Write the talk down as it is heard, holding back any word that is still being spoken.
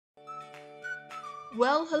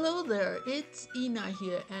Well, hello there. It's Ina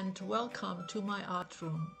here, and welcome to my art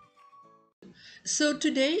room. So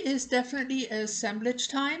today is definitely assemblage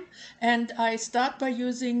time, and I start by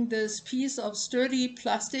using this piece of sturdy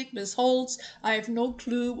plastic with holes. I have no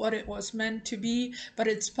clue what it was meant to be, but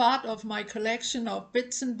it's part of my collection of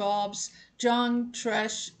bits and bobs, junk,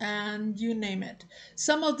 trash, and you name it.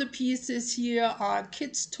 Some of the pieces here are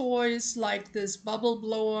kids' toys like this bubble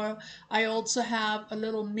blower. I also have a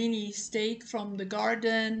little mini stake from the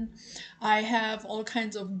garden. I have all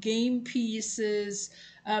kinds of game pieces,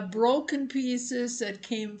 broken pieces that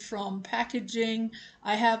came from packaging.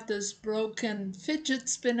 I have this broken fidget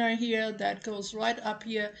spinner here that goes right up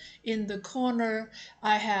here in the corner.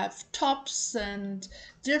 I have tops and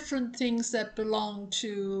different things that belong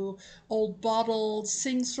to old bottles,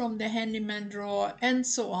 things from the handyman drawer, and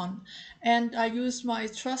so on. And I use my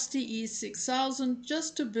trusty E6000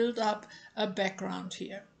 just to build up a background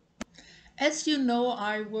here. As you know,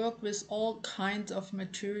 I work with all kinds of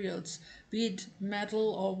materials, be it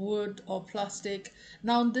metal or wood or plastic.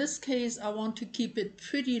 Now, in this case, I want to keep it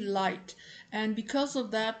pretty light. And because of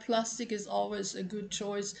that, plastic is always a good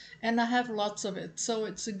choice. And I have lots of it. So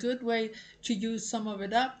it's a good way to use some of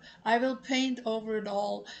it up. I will paint over it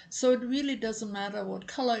all. So it really doesn't matter what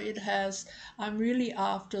color it has. I'm really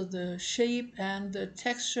after the shape and the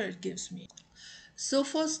texture it gives me. So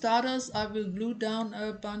for starters, I will glue down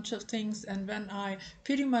a bunch of things, and when I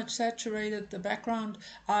pretty much saturated the background,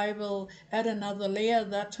 I will add another layer.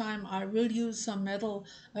 That time I will use some metal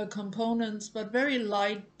components, but very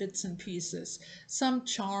light bits and pieces, some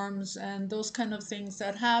charms and those kind of things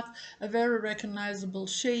that have a very recognizable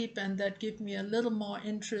shape and that give me a little more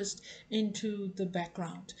interest into the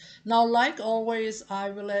background. Now, like always,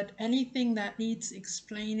 I will add anything that needs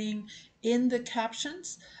explaining in the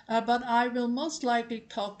captions, but I will most likely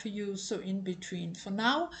talk to you so in between. For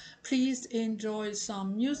now, please enjoy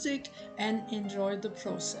some music and enjoy the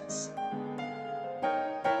process.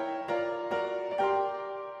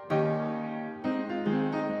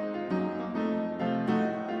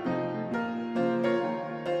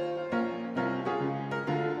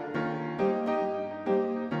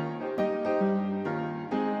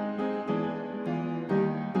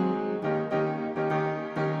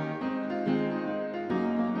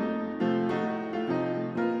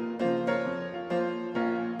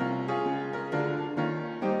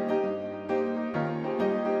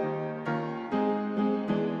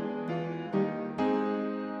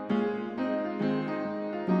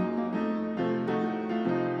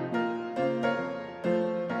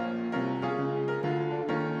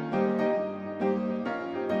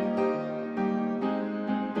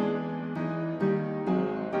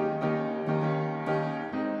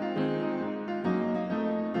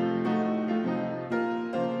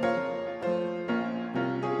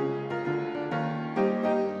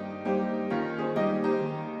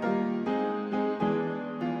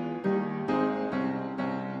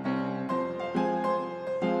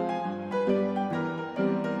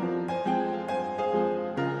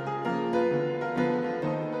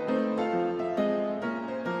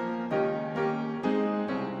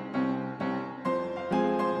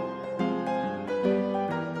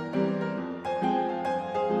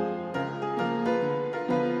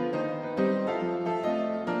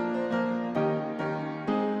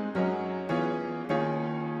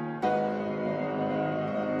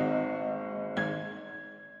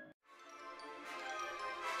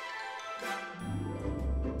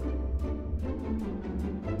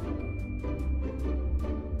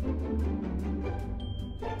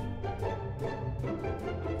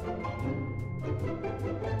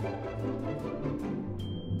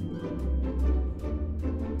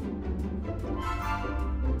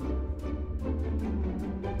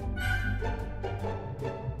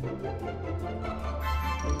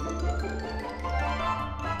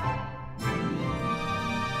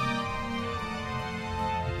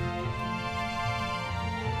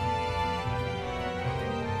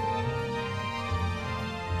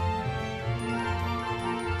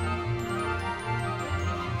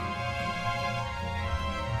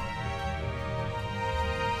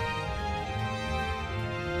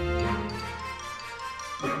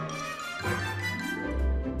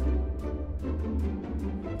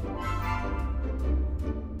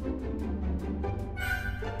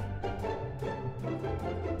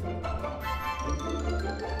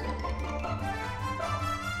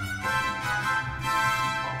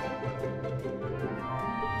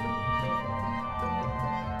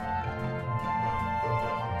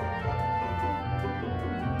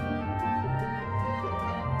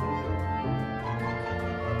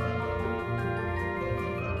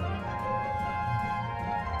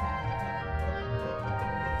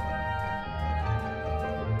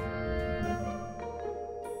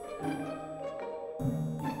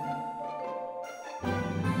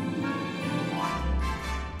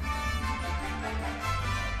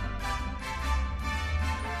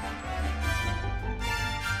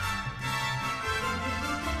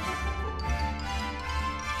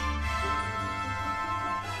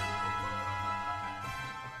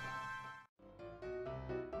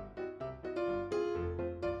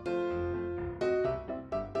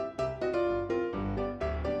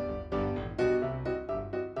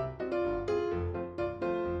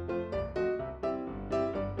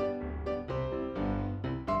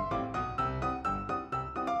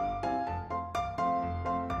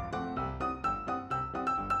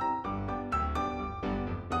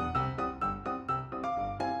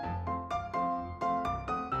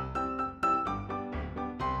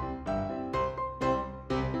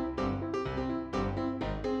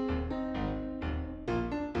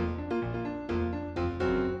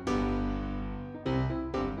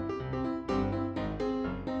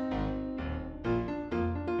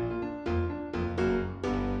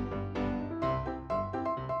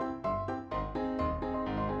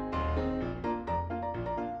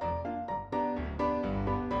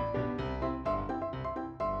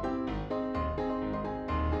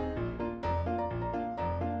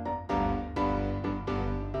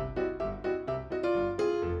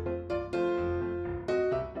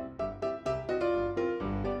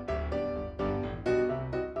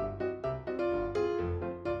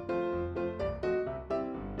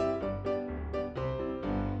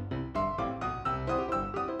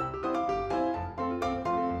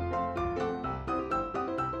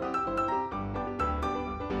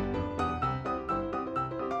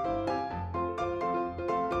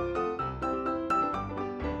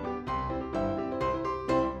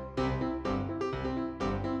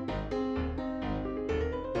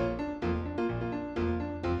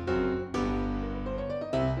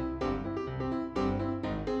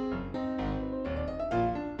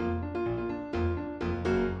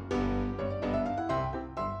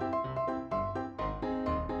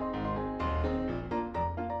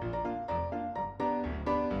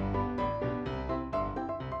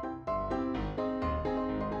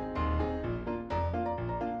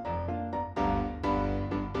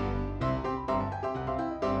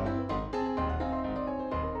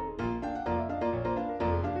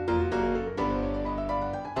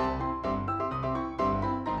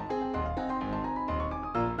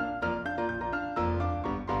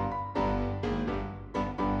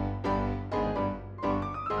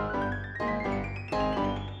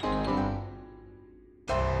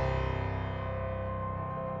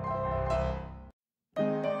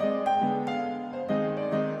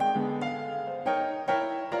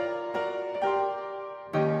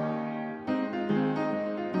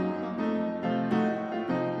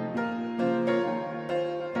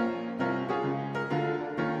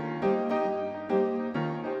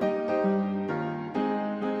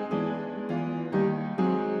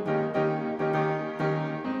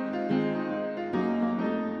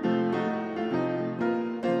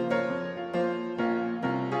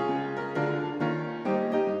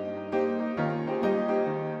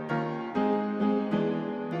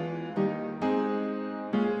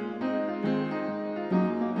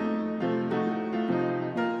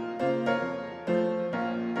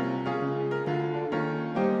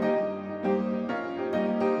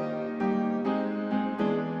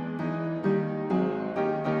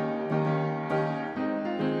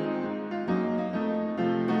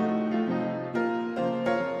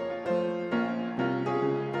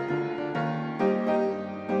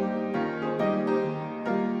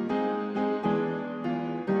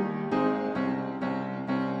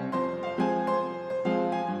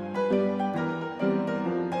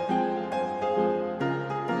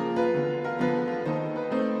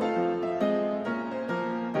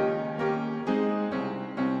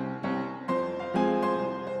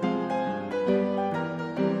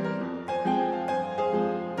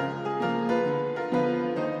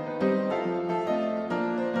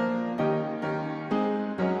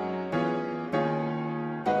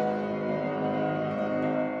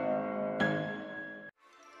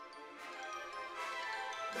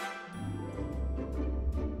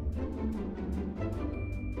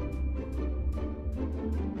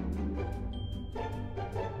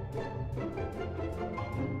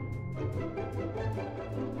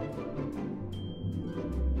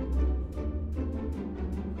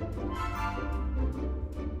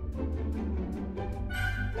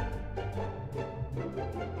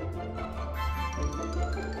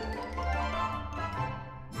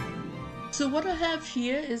 So what I have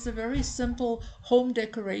here is a very simple home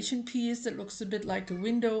decoration piece that looks a bit like a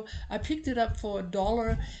window. I picked it up for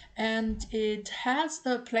 $1 and it has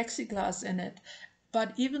a plexiglass in it.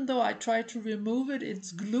 But even though I tried to remove it,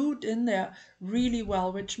 it's glued in there really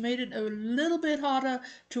well, which made it a little bit harder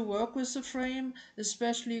to work with the frame,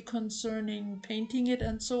 especially concerning painting it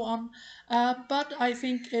and so on. But I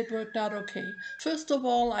think it worked out okay. First of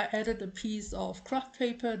all, I added a piece of craft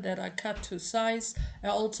paper that I cut to size. I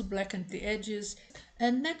also blackened the edges.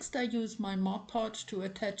 And next I used my Mod Podge to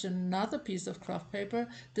attach another piece of craft paper.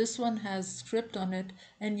 This one has script on it.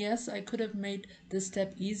 And yes, I could have made this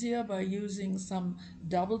step easier by using some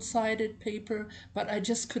double-sided paper, but I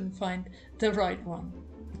just couldn't find the right one.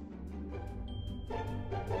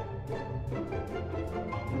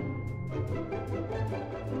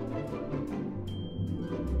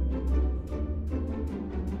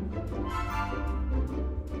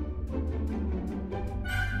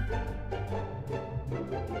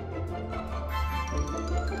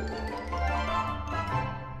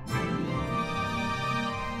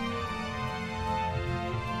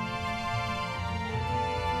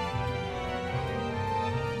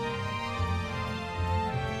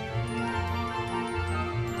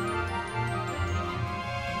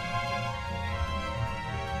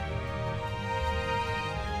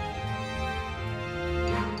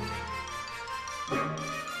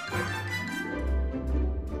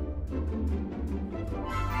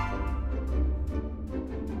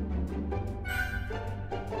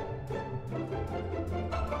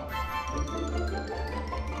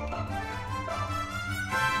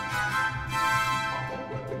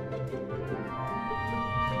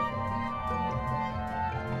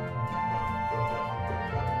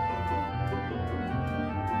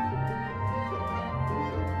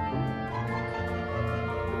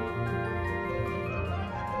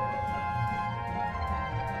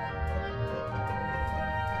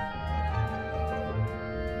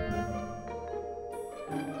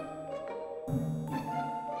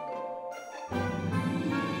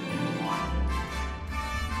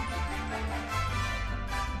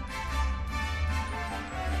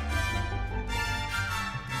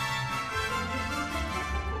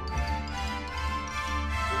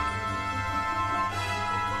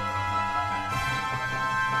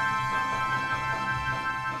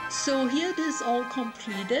 So here it is all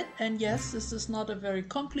completed, and yes, this is not a very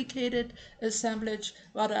complicated assemblage,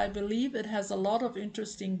 but I believe it has a lot of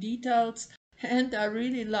interesting details. And I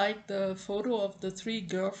really like the photo of the three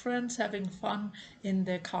girlfriends having fun in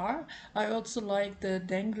their car. I also like the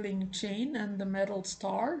dangling chain and the metal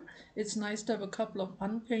star. It's nice to have a couple of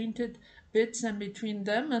unpainted bits, and between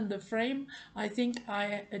them and the frame, I think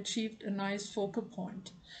I achieved a nice focal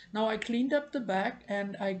point. Now I cleaned up the back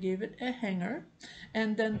and I gave it a hanger,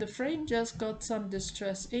 and then the frame just got some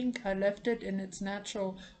distress ink. I left it in its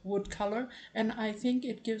natural wood color, and I think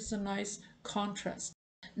it gives a nice contrast.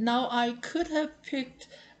 Now I could have picked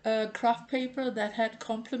craft paper that had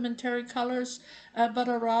complementary colors, but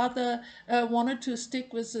I rather wanted to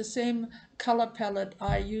stick with the same color palette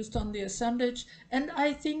I used on the assemblage, and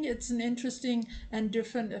I think it's an interesting and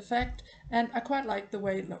different effect, and I quite like the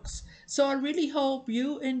way it looks. So I really hope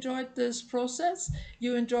you enjoyed this process.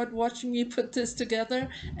 You enjoyed watching me put this together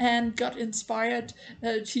and got inspired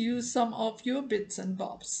to use some of your bits and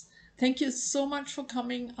bobs. Thank you so much for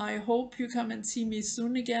coming. I hope you come and see me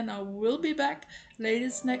soon again. I will be back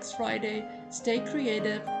latest next Friday. Stay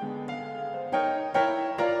creative.